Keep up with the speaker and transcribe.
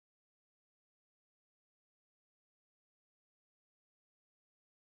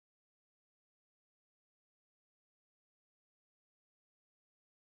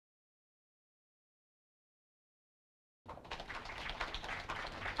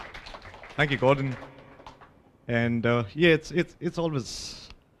Thank you, Gordon. And yeah, it's always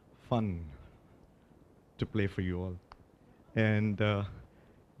fun to play for you all. And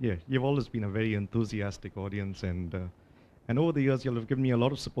yeah, you've always been a very enthusiastic audience, and over the years, you'll have given me a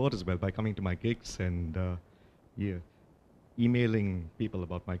lot of support as well by coming to my gigs and yeah, emailing people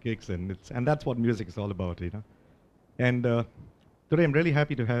about my gigs, and that's what music is all about, you know. And today, I'm really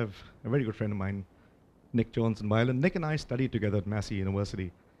happy to have a very good friend of mine, Nick Jones in violin. Nick and I studied together at Massey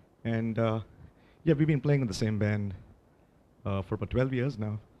University, and yeah, we've been playing in the same band for about 12 years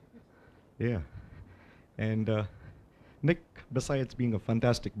now. Yeah, and Nick, besides being a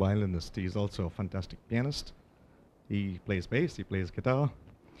fantastic violinist, he's also a fantastic pianist. He plays bass, he plays guitar,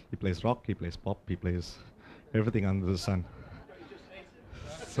 he plays rock, he plays pop, he plays everything under the sun.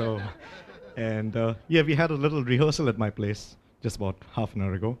 So, and yeah, we had a little rehearsal at my place just about half an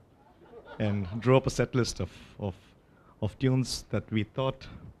hour ago, and drew up a set list of, of tunes that we thought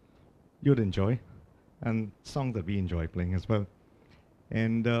you'd enjoy, and songs that we enjoy playing as well.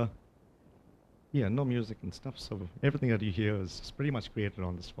 And yeah, no music and stuff, so everything that you hear is pretty much created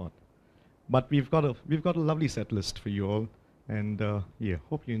on the spot. But we've got a lovely set list for you all, and yeah,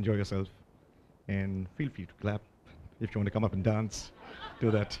 hope you enjoy yourself, and feel free to clap if you want to come up and dance.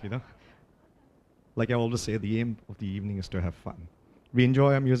 Do that, you know. Like I always say, the aim of the evening is to have fun. We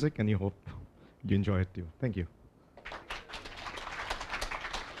enjoy our music, and you hope you enjoy it too. Thank you.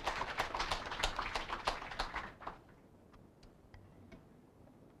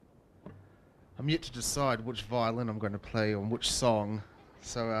 I'm yet to decide which violin I'm going to play on which song,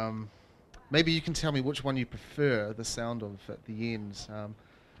 so maybe you can tell me which one you prefer the sound of at the end.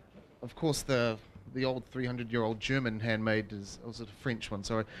 Of course, the old 300-year-old German handmade is also the French one.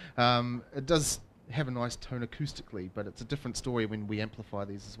 Sorry, it does have a nice tone acoustically, but it's a different story when we amplify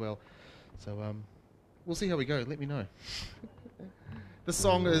these as well. So we'll see how we go. Let me know. This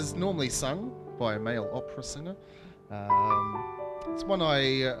song is normally sung by a male opera singer. It's one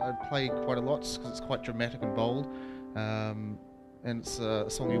I play quite a lot because it's quite dramatic and bold, and it's a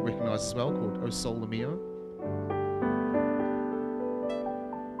song you'll recognise as well called O Sole Mio.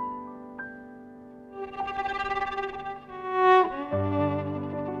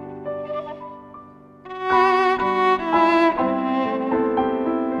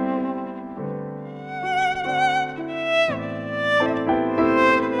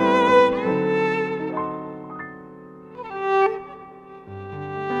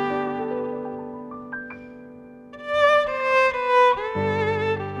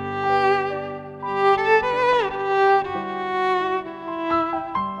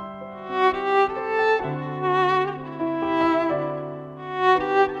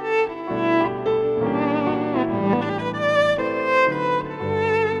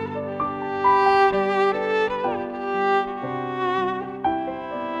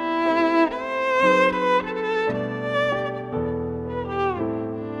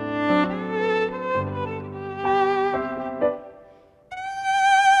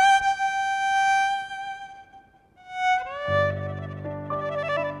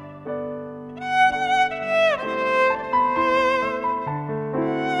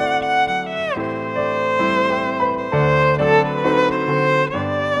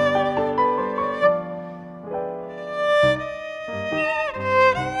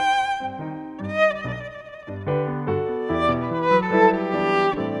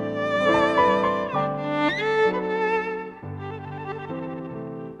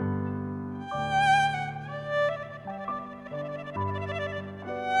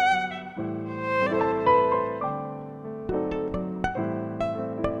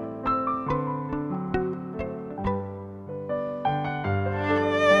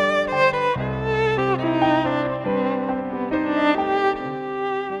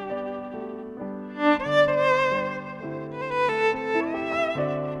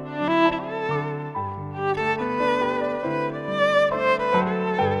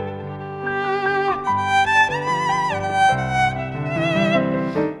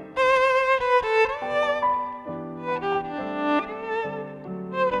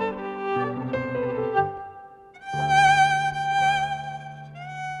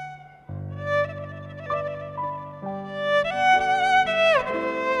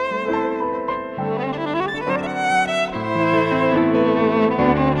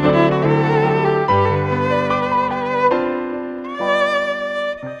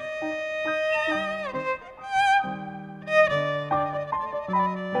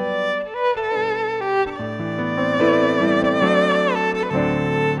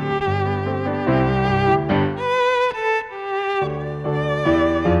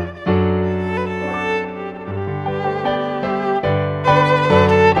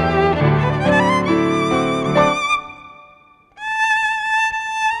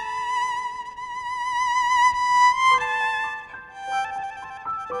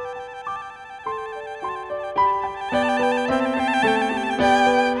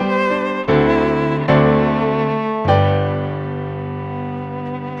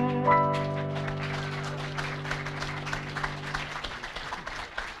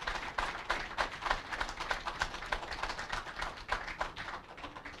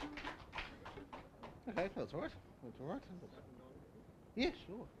 okay. That's all right. That's all right. Yeah,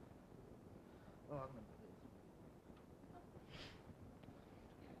 sure. Oh,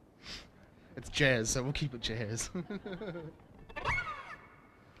 it's jazz, so we'll keep it jazz. Okay,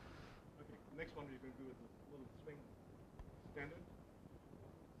 next one we're going to do is a little swing standard.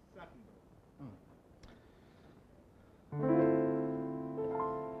 Satin though.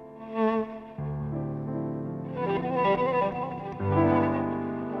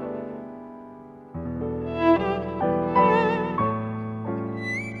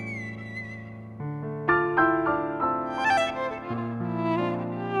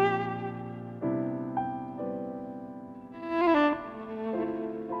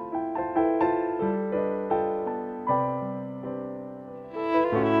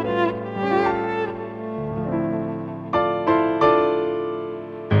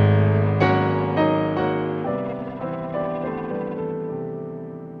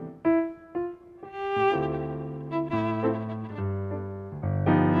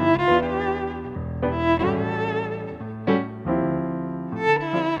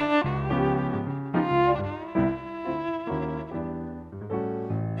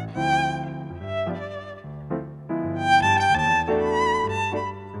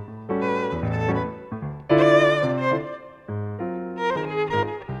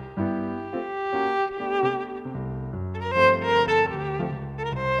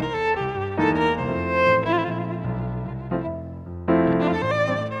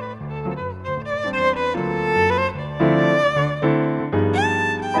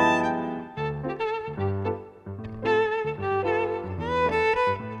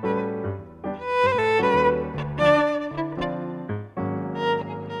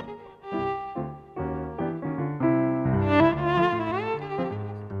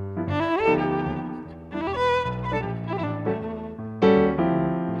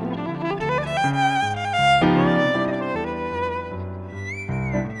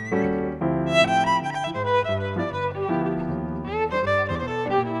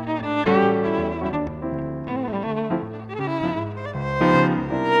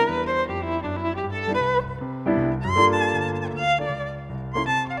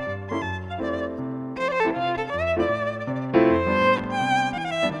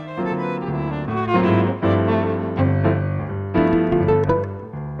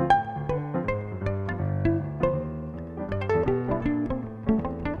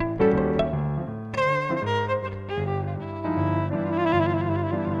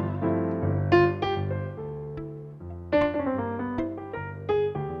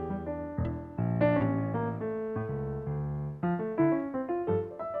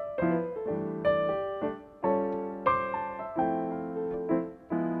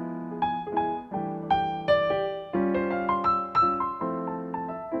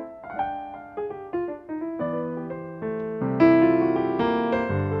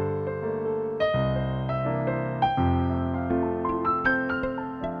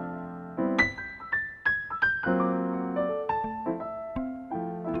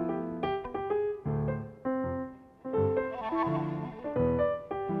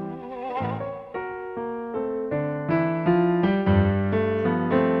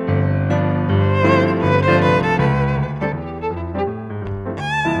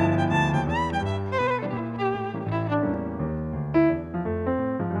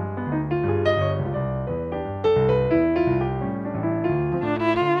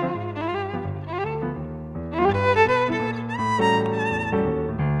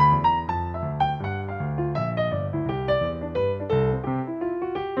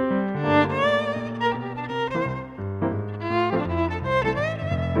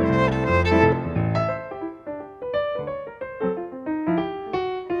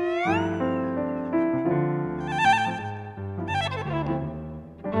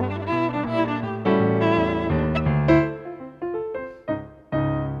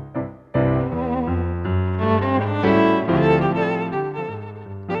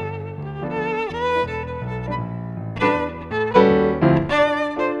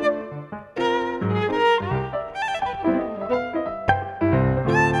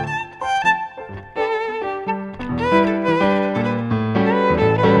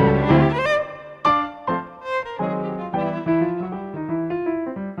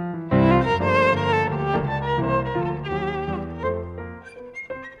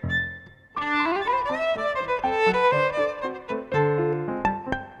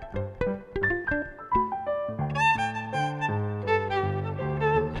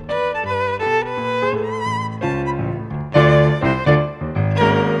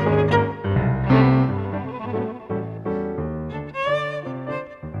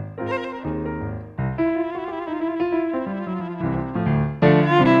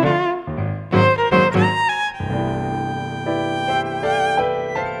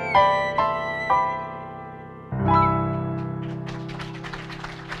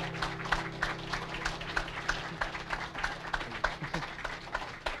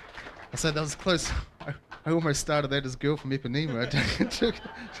 say that was close. I almost started that as Girl from Ipanema.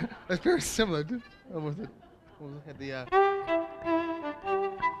 It's very similar. What was it? Had the yeah.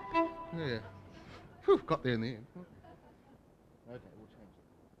 Whew, got there in the end. Okay, we'll change it.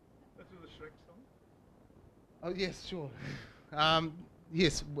 That's the Shrek song? Oh yes, sure.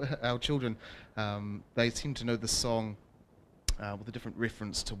 Yes, our children, they seem to know the song with a different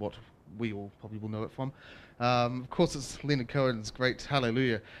reference to what we all probably will know it from. Of course, it's Leonard Cohen's great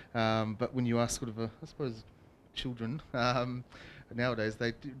Hallelujah, but when you ask sort of, I suppose, children nowadays,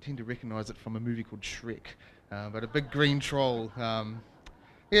 they do tend to recognise it from a movie called Shrek, but a big green troll.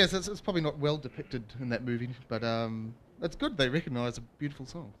 Yes, it's probably not well depicted in that movie, but it's good they recognise a beautiful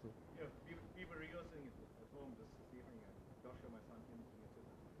song. So. Yeah, we were rehearsing it at home this evening, and Joshua, my son, came to me and said,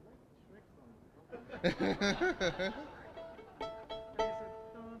 "I like the Shrek song." And he said,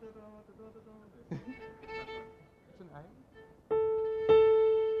 "Da, da, da, da, da, da, da." It's an A.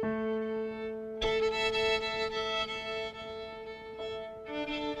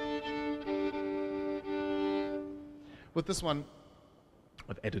 With this one,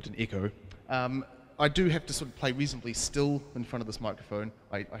 I've added an echo. I do have to sort of play reasonably still in front of this microphone.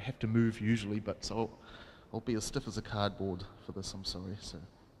 I have to move usually, but so I'll be as stiff as a cardboard for this, I'm sorry. So.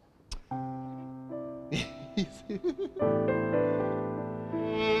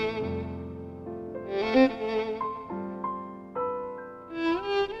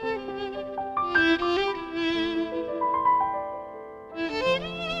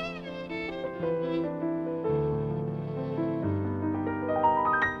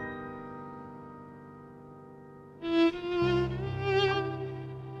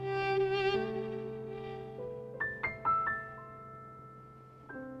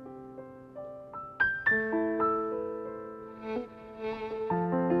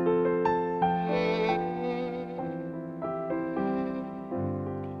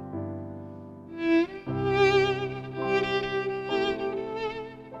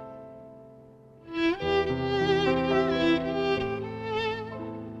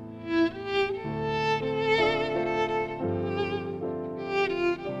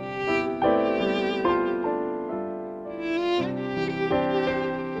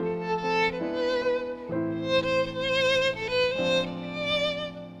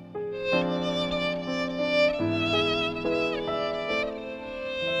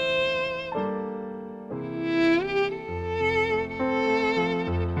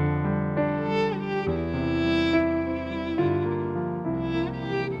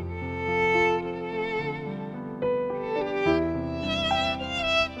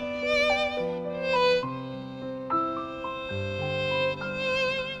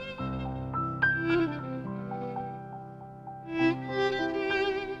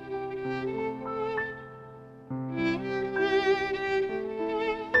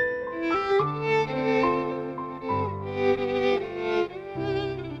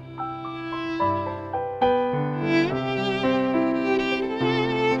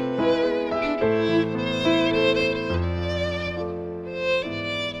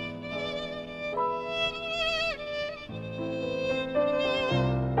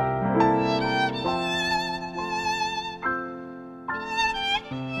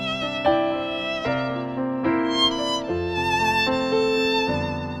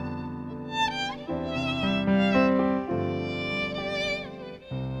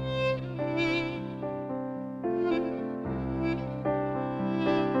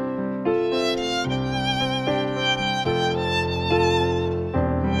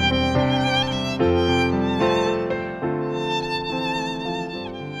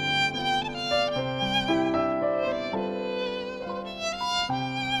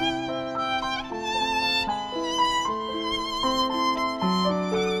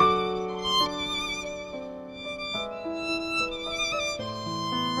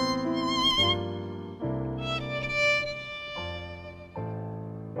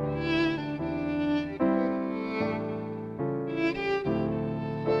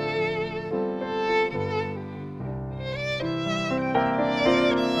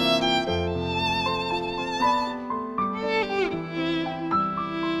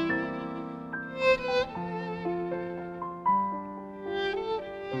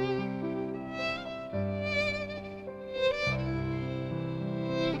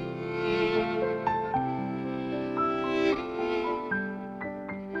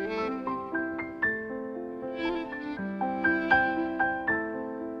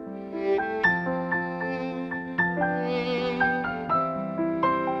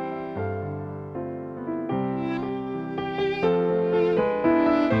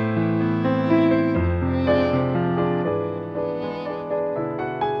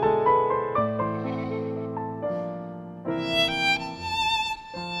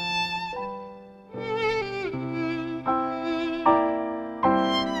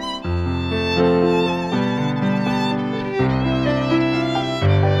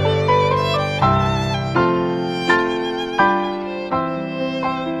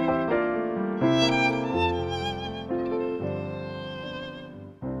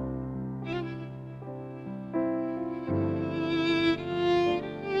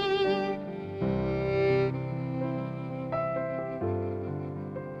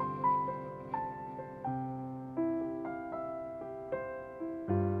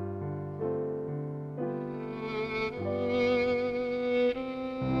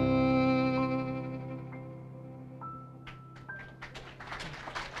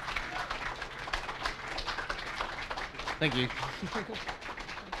 Thank you. Which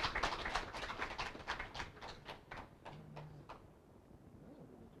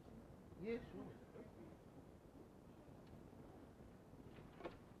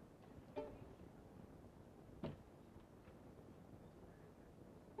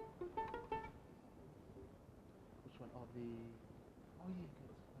one? Oh, the. Oh, yeah,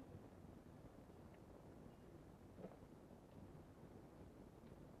 good.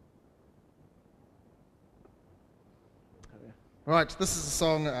 Oh, yeah. Right, this is a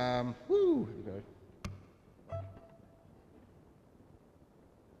song. Woo! Here we go.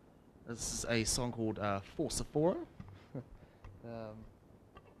 This is a song called Forcephora.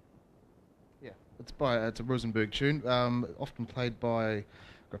 Yeah, it's a Rosenberg tune. Often played by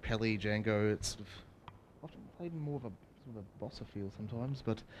Grappelli, Django. It's sort of often played in more of a sort of a bossa feel sometimes,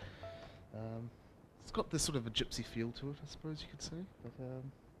 but it's got this sort of a gypsy feel to it, I suppose you could say. But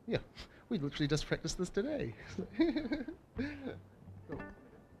yeah, we literally just practiced this today. Cool.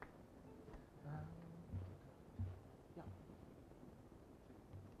 Yeah.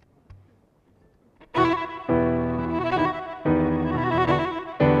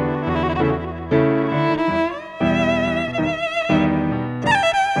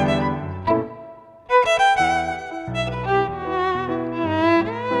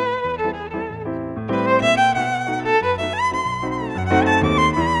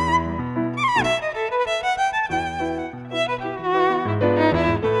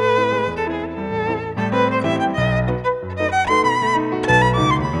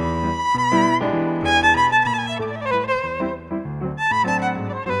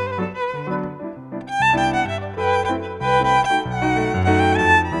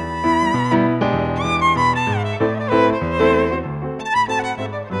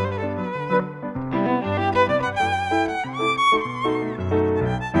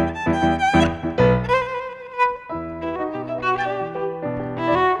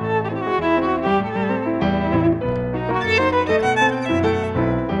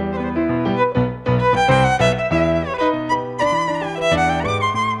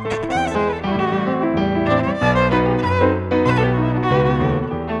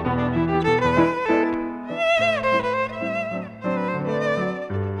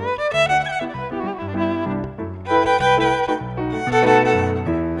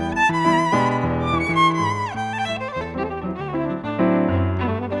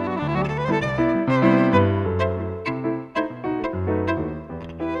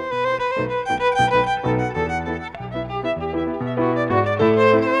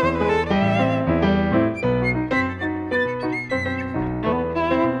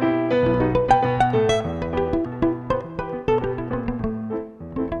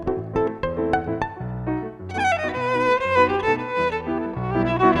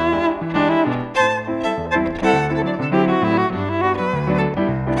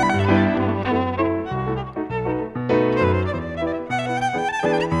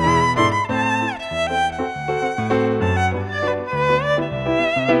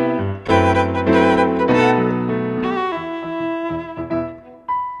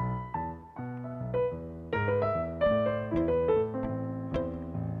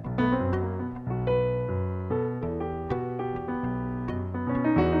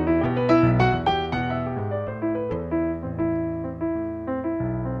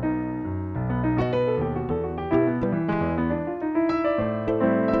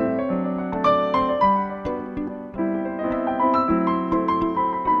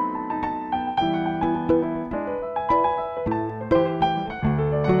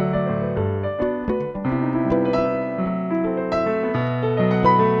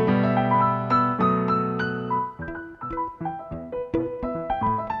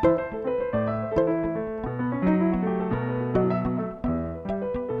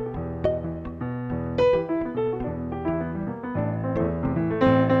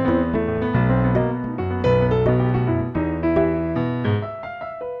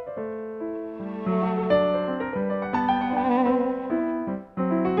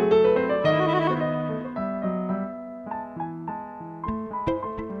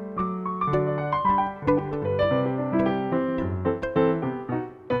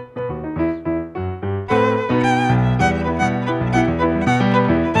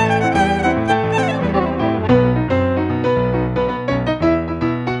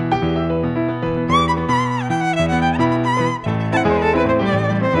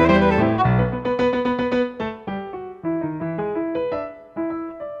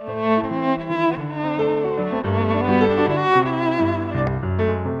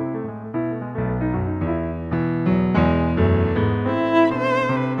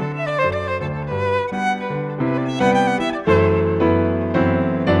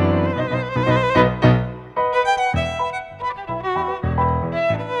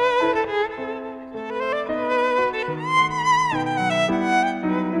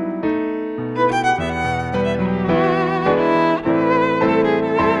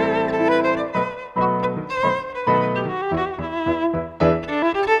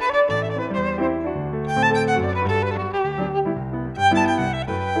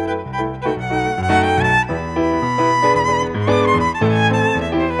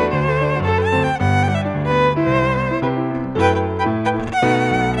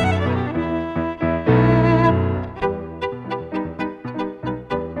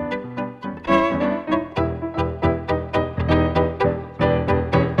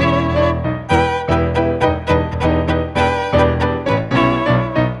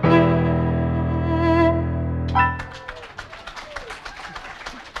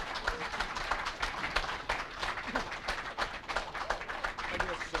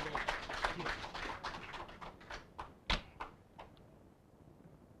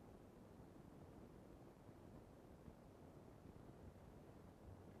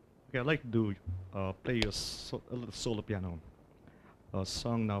 Okay, I'd like to do play you a little solo piano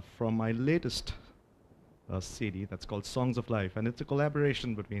song now from my latest CD that's called Songs of Life, and it's a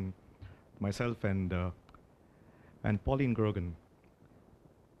collaboration between myself and Pauline Grogan.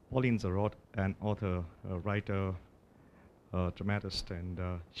 Pauline's an author, a writer, dramatist, and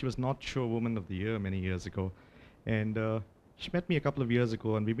she was Not Sure Woman of the Year many years ago. And she met me a couple of years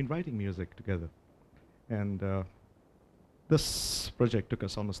ago, and we've been writing music together. And this project took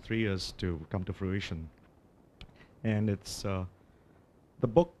us almost 3 years to come to fruition. And it's the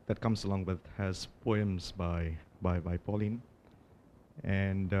book that comes along with has poems by Pauline,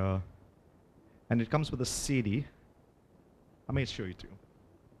 and it comes with a CD. I may show you too.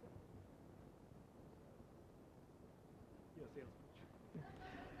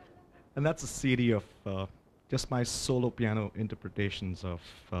 And that's a CD of just my solo piano interpretations of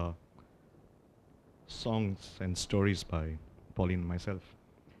songs and stories by Pauline and myself.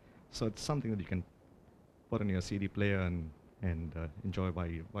 So it's something that you can put on your CD player and enjoy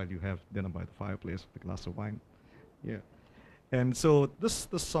while you have dinner by the fireplace with a glass of wine. Yeah. And so this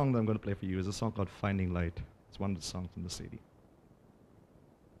song that I'm going to play for you is a song called Finding Light. It's one of the songs in the CD.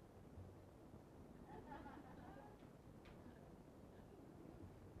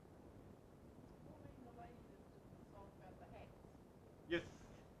 Yes.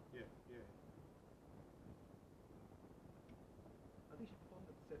 Yeah. Yeah. I think she performed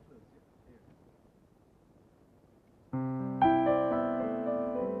at the Settlers. Yeah.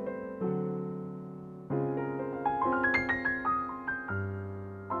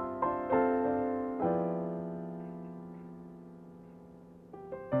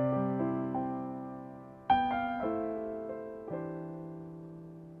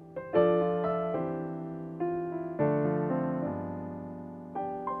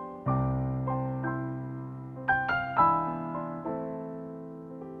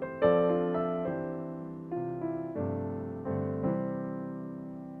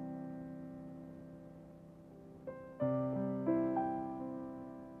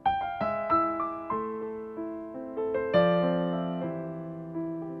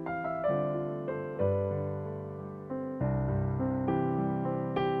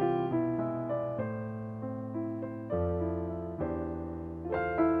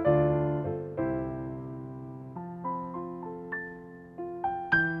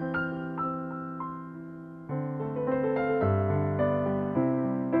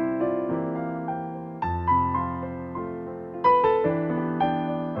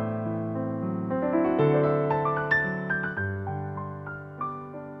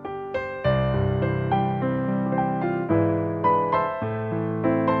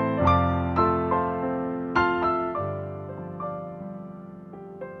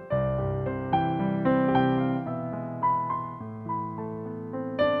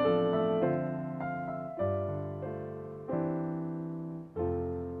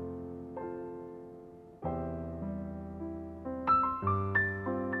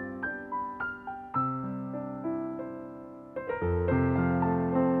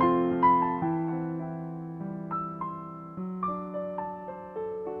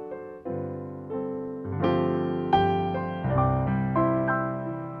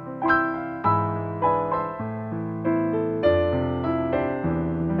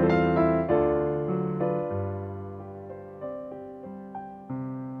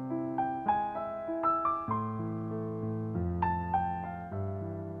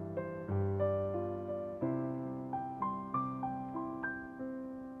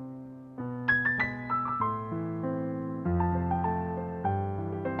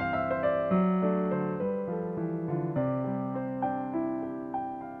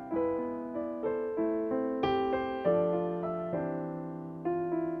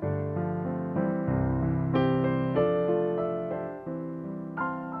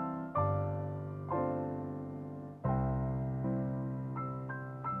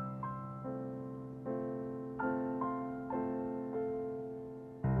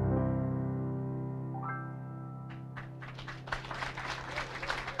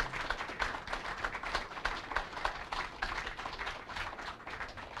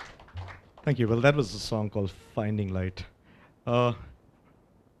 Thank you. Well, that was a song called Finding Light. Uh,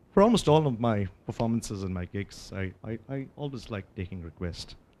 for almost all of my performances and my gigs, I always like taking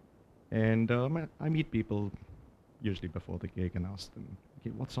requests. And I meet people usually before the gig and ask them,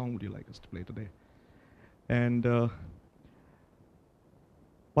 okay, what song would you like us to play today? And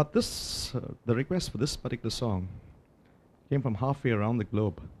but the request for this particular song came from halfway around the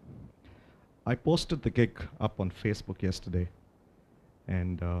globe. I posted the gig up on Facebook yesterday,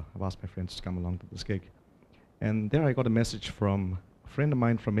 and I've asked my friends to come along to this gig. And there I got a message from friend of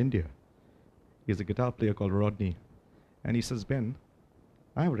mine from India. He's a guitar player called Rodney. And he says, Ben,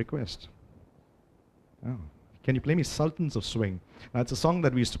 I have a request. Oh, can you play me Sultans of Swing? Now, it's a song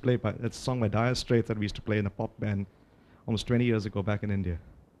that we used to play, it's a song by Dire Straits that we used to play in a pop band almost 20 years ago back in India.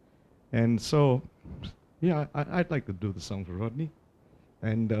 And so, yeah, I'd like to do the song for Rodney.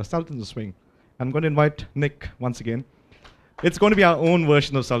 And Sultans of Swing. I'm going to invite Nick once again. It's going to be our own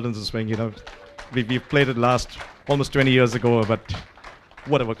version of Sultans of Swing. You know, we've played it almost 20 years ago, but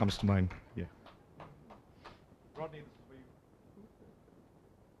whatever comes to mind. Yeah. Rodney, this is for you.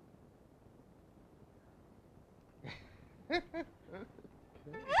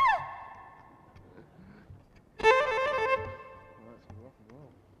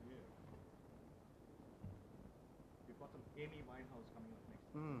 We've got some Amy Winehouse coming up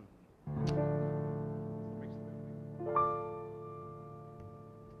next.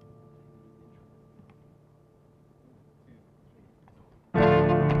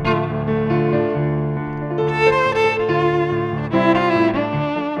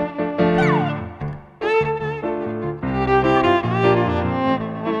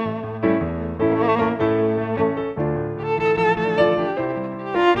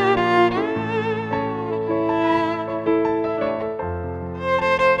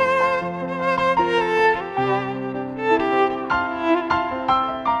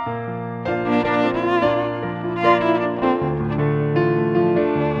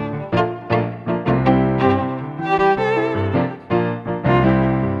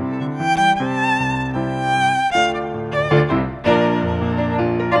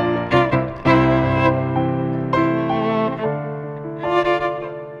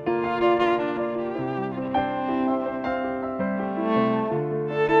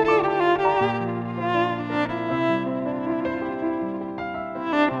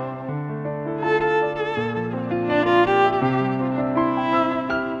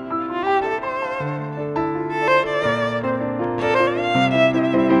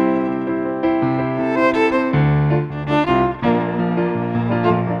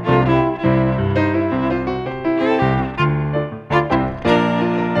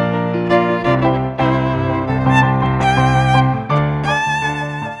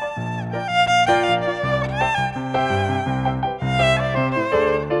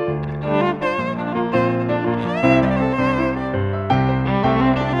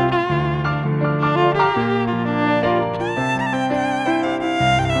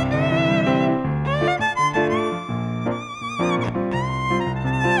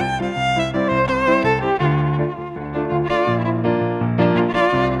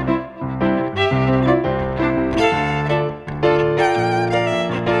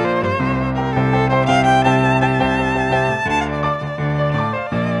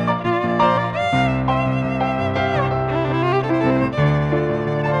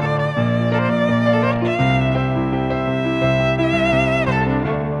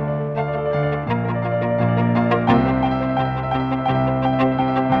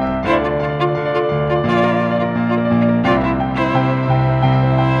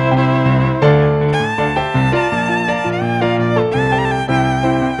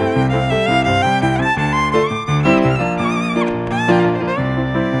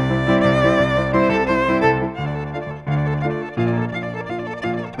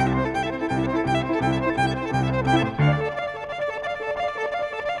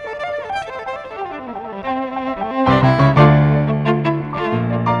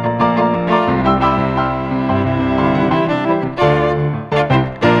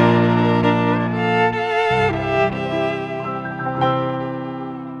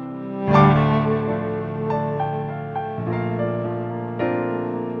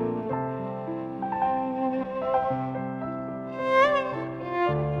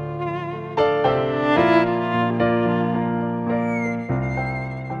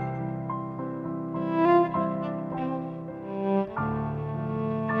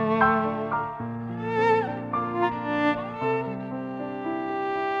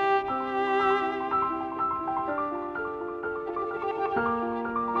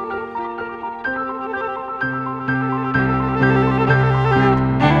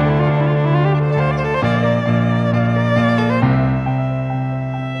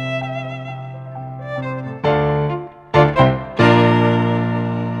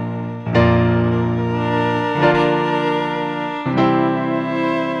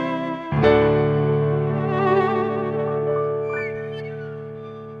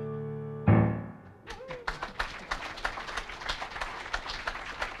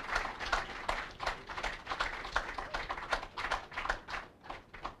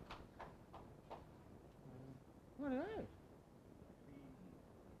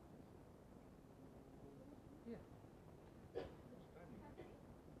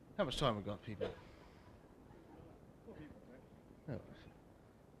 How much time we got, people? Oh.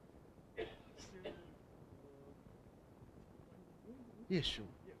 Yeah, sure.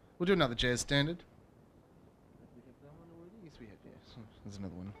 We'll do another jazz standard. We have that one already? Yes, we have. Yes. There's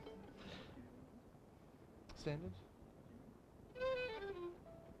another one. Standard.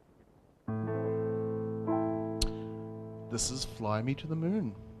 This is Fly Me to the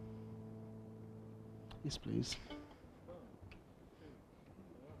Moon. Yes, please.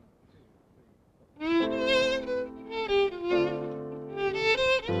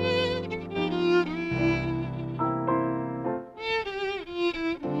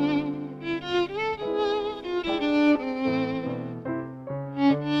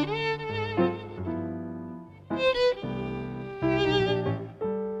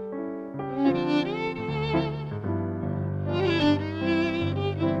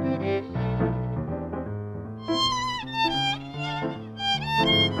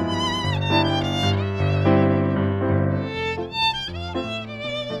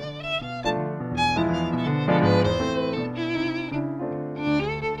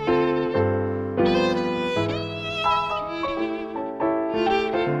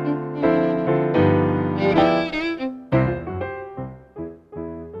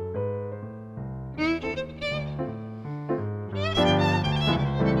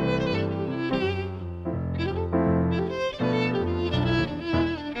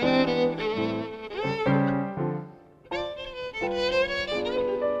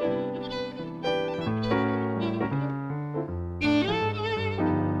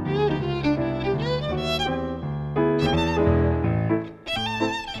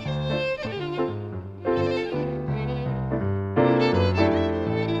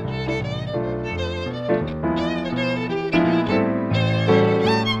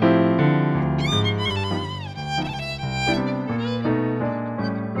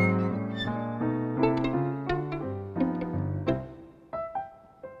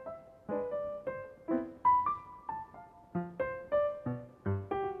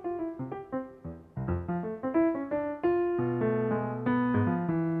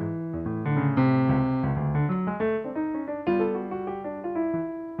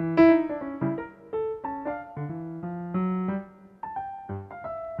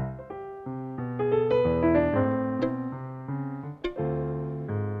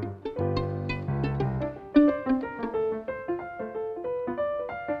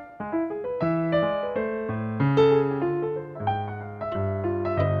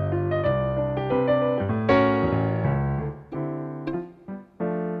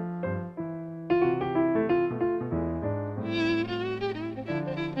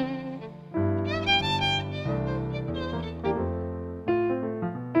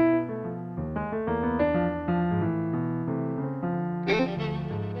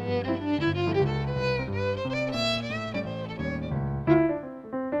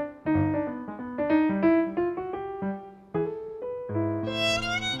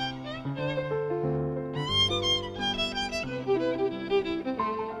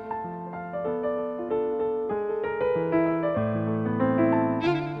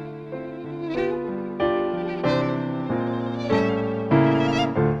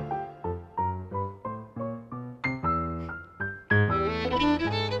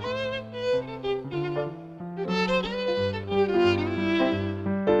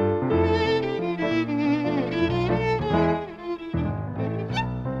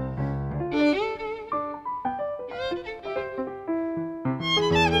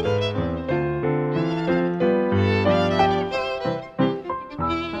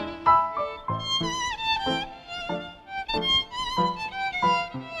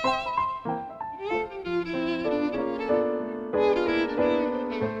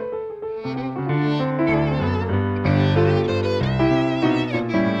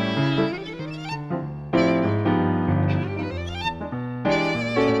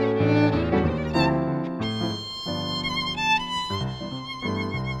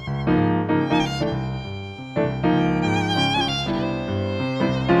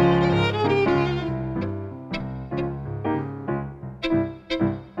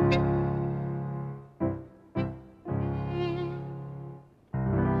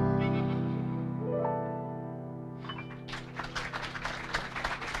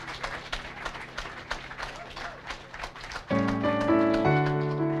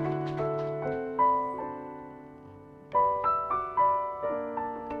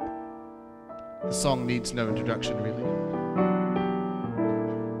 The song needs no introduction, really.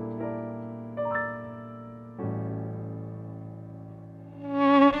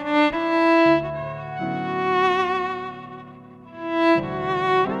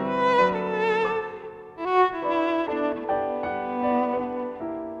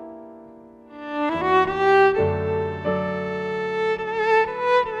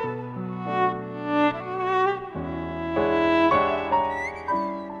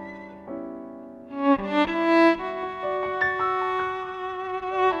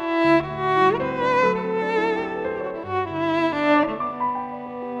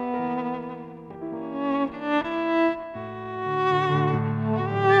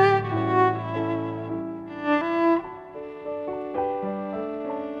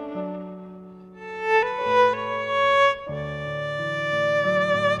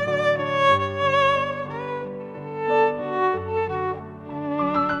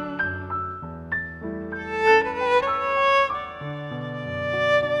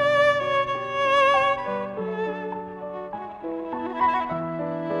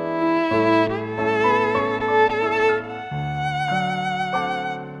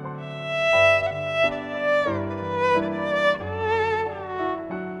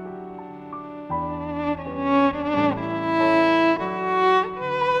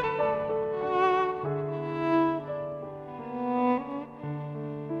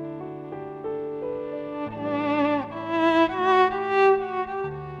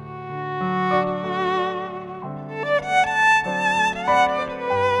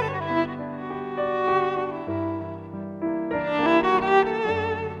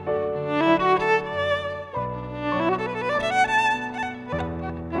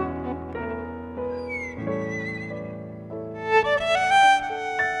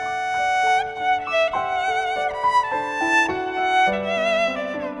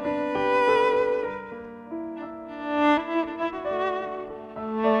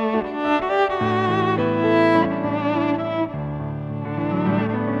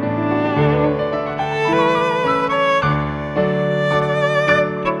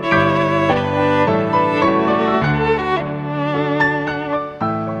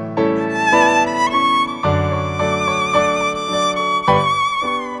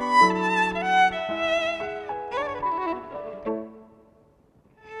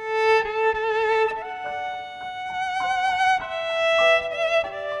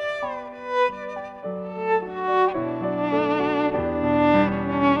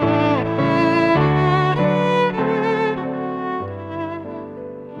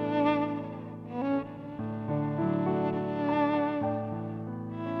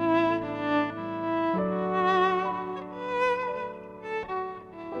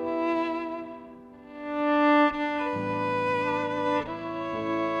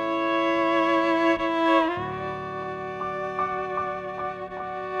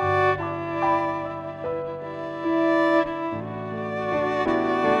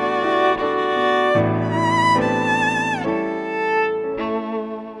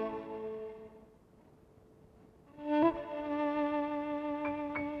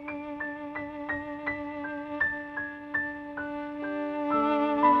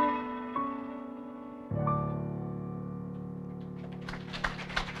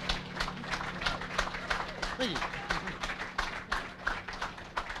 Thank you.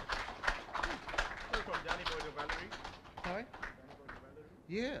 From Danny Boy to Valerie. Sorry?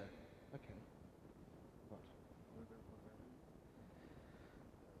 Yeah. Okay. What?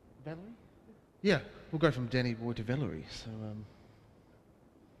 Valerie? Yeah, we'll go from Danny Boy to Valerie. So,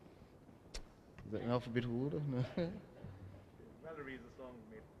 is that in alphabetical order? No. Valerie is a song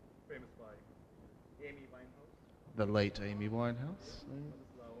made famous by Amy Winehouse. The late Amy Winehouse. This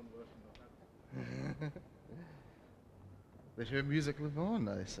is our own version of that. Let her music live on,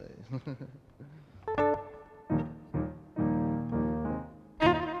 I say.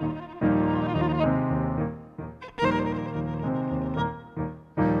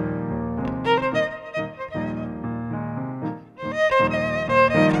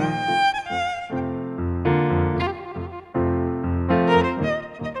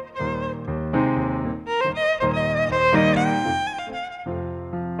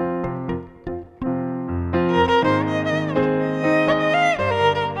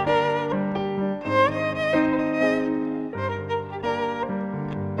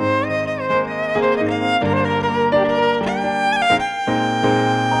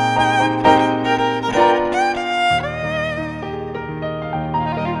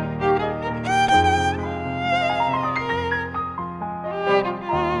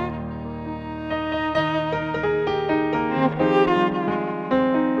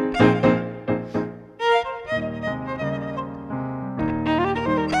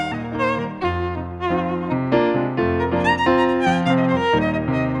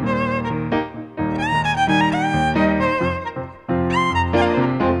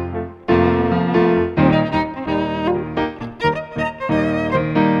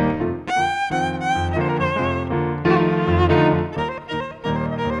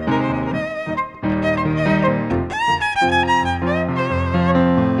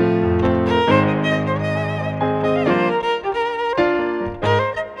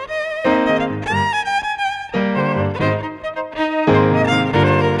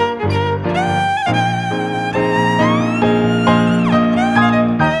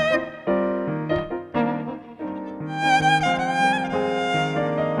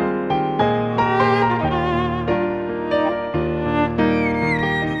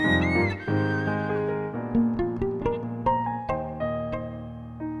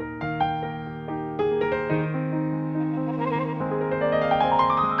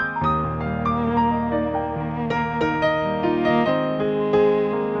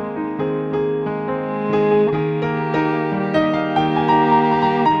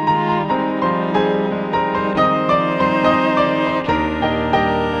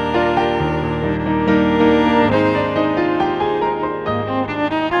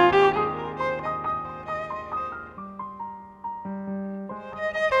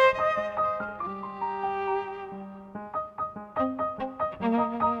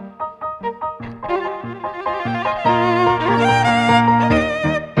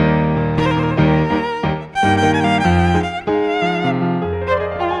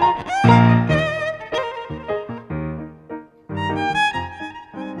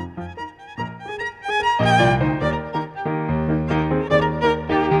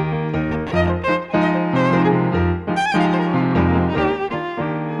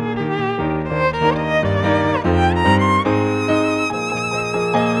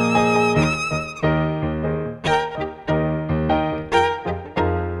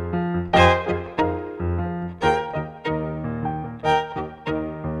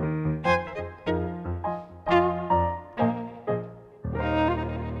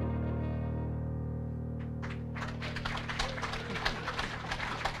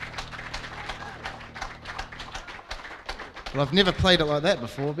 Well, I've never played it like that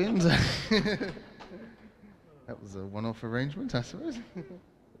before, Ben. That was a one-off arrangement, I suppose. Great.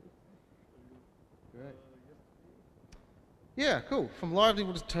 Yeah, cool. From Lively,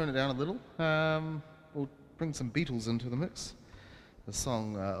 we'll just turn it down a little. We'll bring some Beatles into the mix. A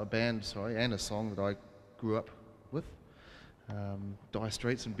song, a band, sorry, and a song that I grew up with. Dire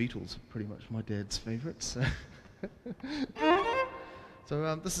Straits and Beatles, pretty much my dad's favourites.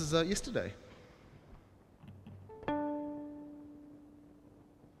 So this is Yesterday.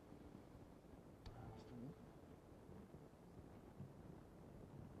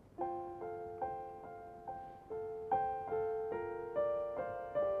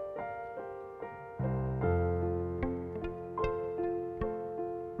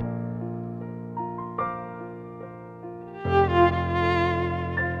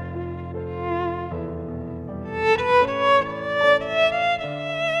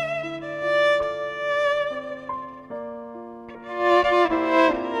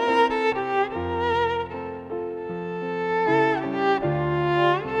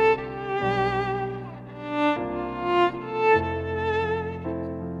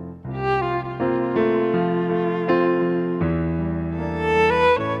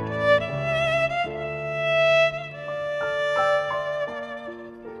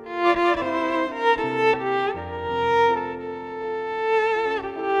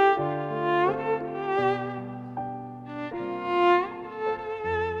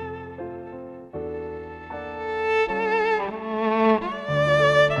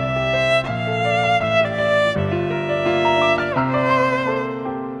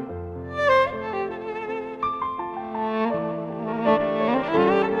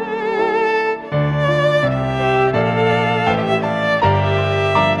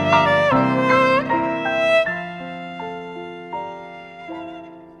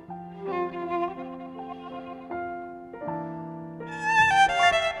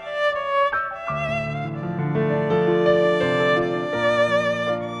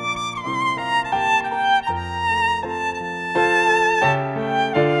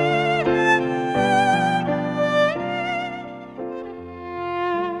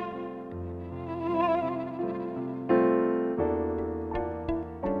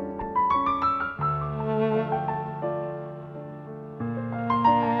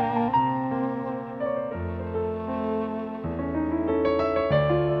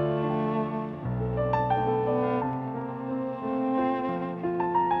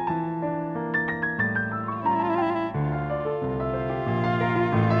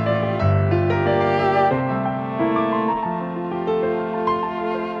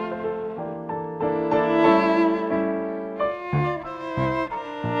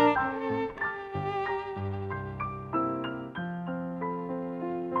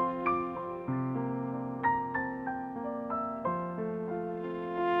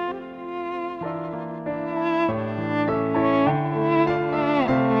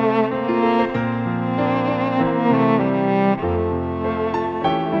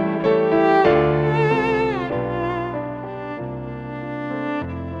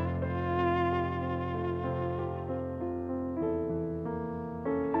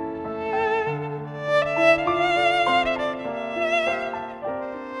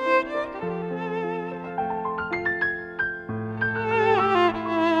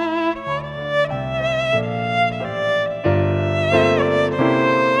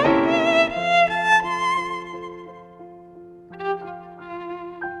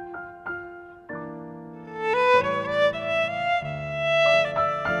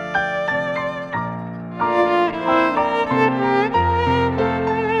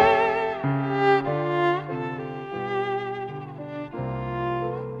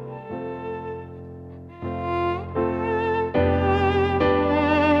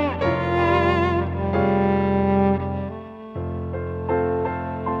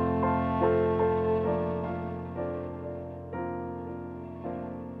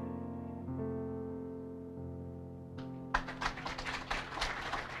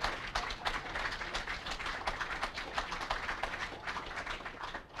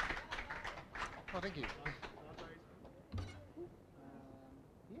 Thank you.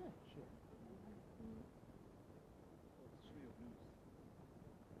 Yeah, sure.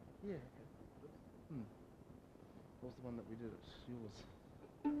 Yeah, okay. What was the one that we did? It's yours.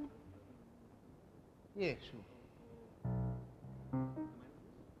 Yeah, sure.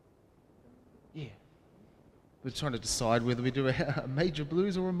 Yeah. We're trying to decide whether we do a major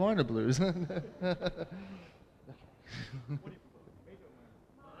blues or a minor blues.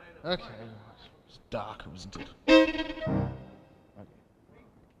 Okay. It's darker, isn't it?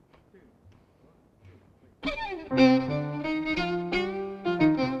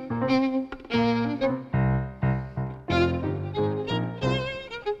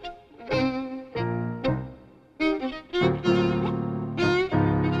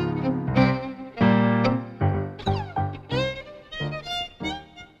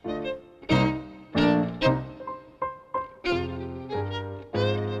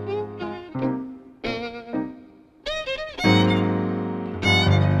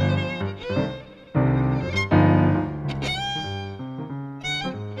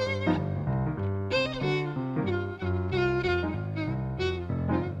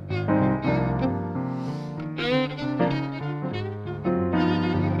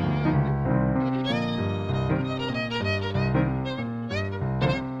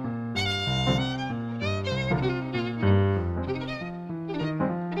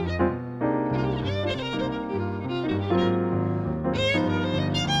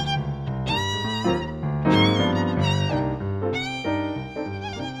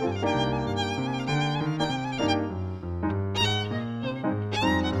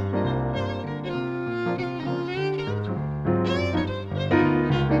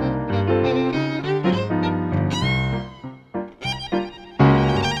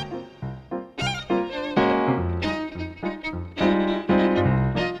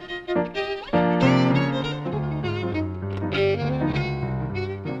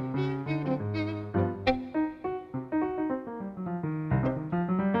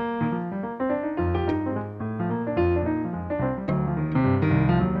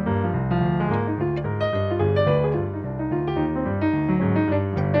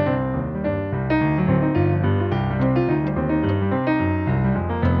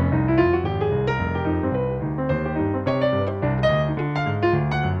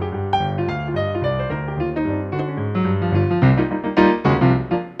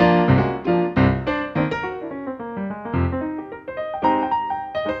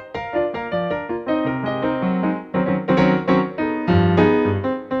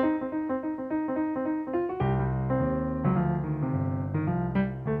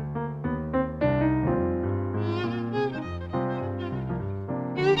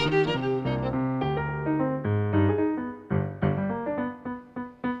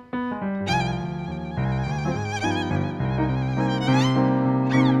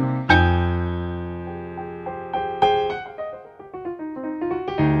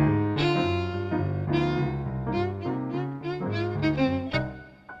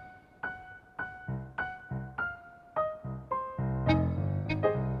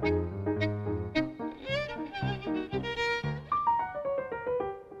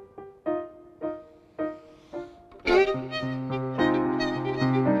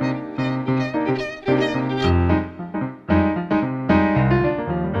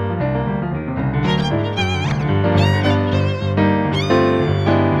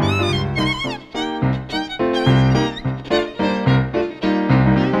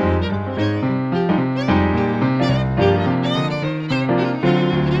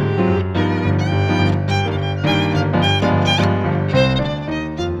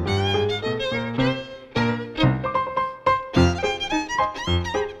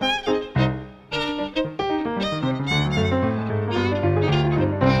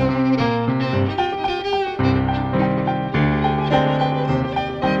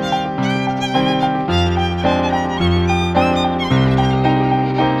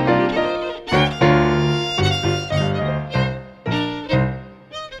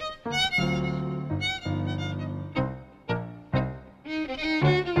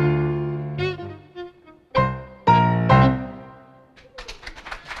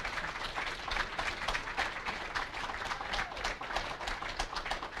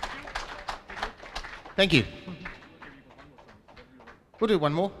 Thank you. We'll do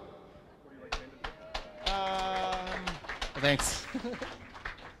one more. Thanks.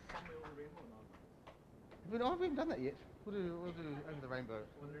 We haven't done that yet. We'll do Over the Rainbow.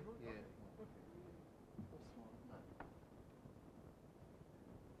 Yeah.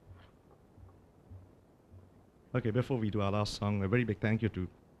 Okay, before we do our last song, a very big thank you to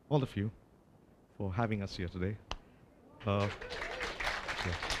all of you for having us here today. Uh,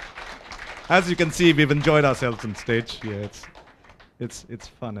 yeah. As you can see, we've enjoyed ourselves on stage. Yeah, it's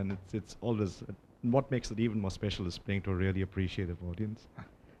fun, and it's always what makes it even more special is playing to a really appreciative audience.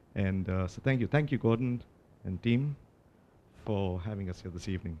 And so thank you, Gordon and team, for having us here this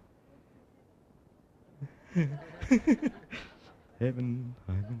evening. Heaven,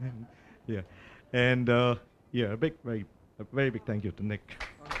 I'm in heaven. Yeah, and yeah, a very big thank you to Nick.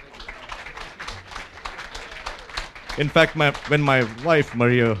 In fact, when my wife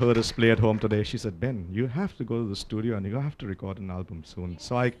Maria heard us play at home today, she said, "Ben, you have to go to the studio and you have to record an album soon."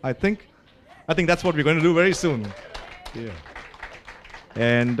 So I think that's what we're going to do very soon. Yeah.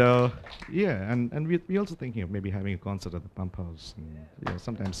 And yeah, and we're also thinking of maybe having a concert at the Pump House,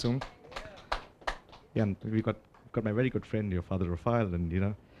 sometime soon. Yeah, and we got my very good friend, your father Rafael,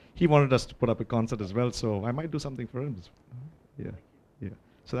 and he wanted us to put up a concert as well. So I might do something for him. Yeah, yeah.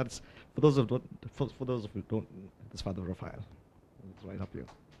 So that's for those of who don't. This father Rafael, it's right up here.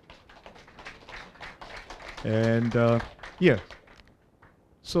 And yeah,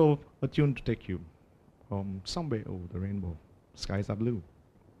 so a tune to take you somewhere over the rainbow. Skies are blue.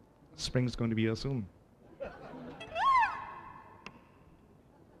 Spring's going to be here soon.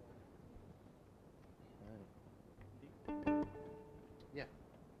 Yeah.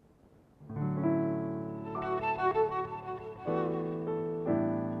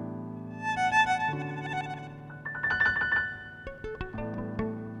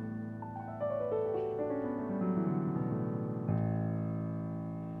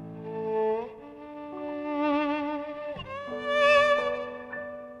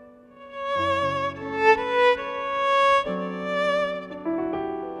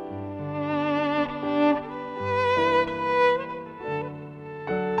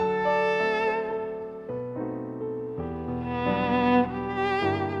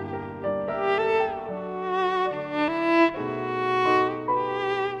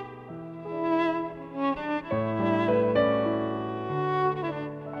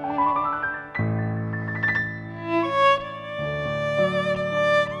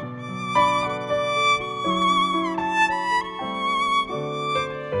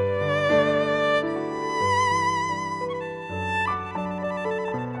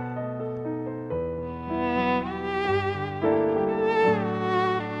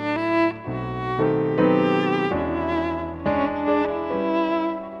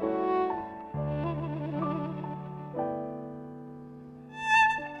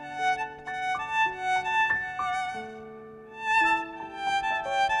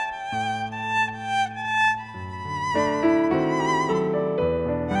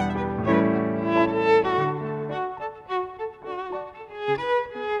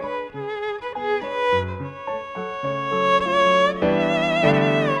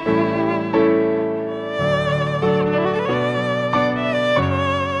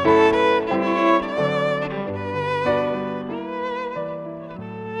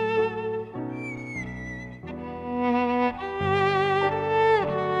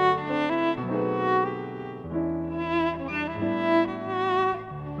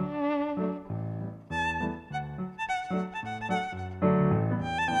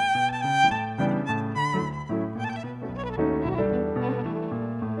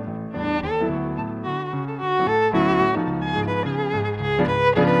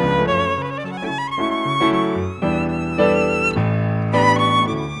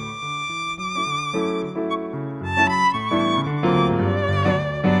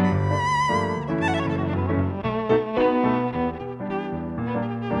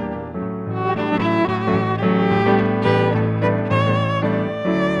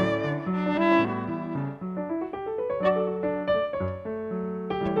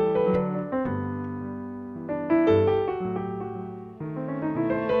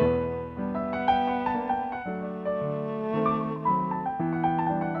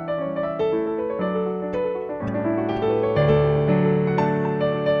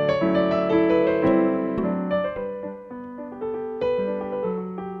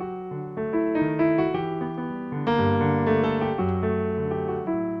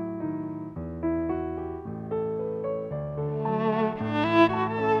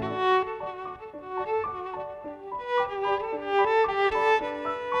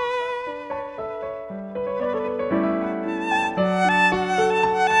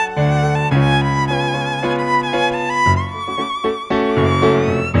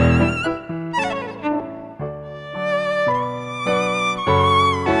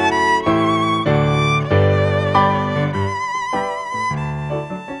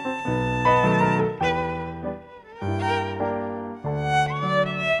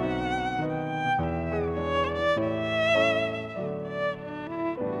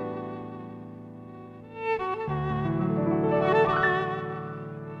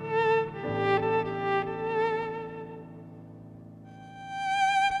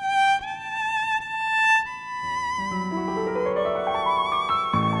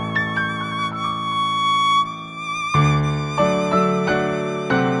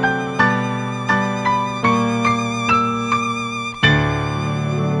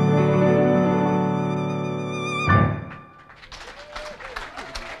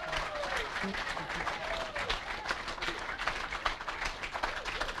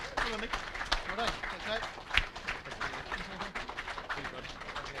 Well done, Nick. Well done. Thanks, mate.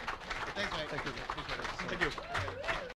 Thanks, mate. Thank you. Appreciate it. Thank you.